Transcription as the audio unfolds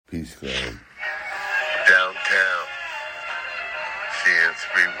Peace, Glenn. Downtown, seeing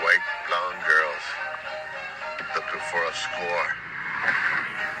three white blonde girls looking for a score.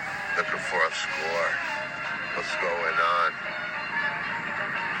 Looking for a score. What's going on?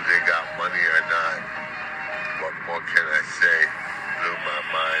 They got money or not? What more can I say? Blew my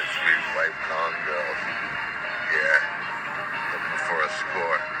mind, three white blonde girls. Yeah, looking for a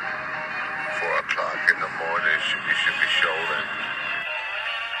score. 4 o'clock in the morning, should be shouldering.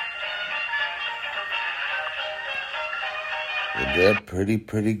 And they're pretty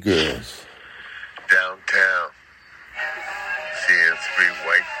girls. Downtown, seeing three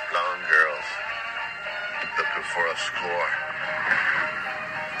white blonde girls looking for a score.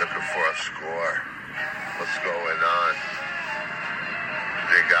 Looking for a score. What's going on?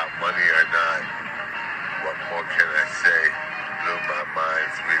 They got money or not? What more can I say? Blew my mind,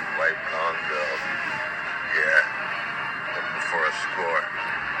 three white blonde girls. Yeah, looking for a score.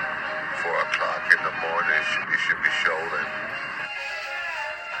 4 o'clock in the morning, should be shouldering.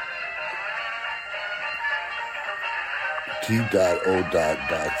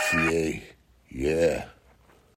 T.O.ca. Yeah.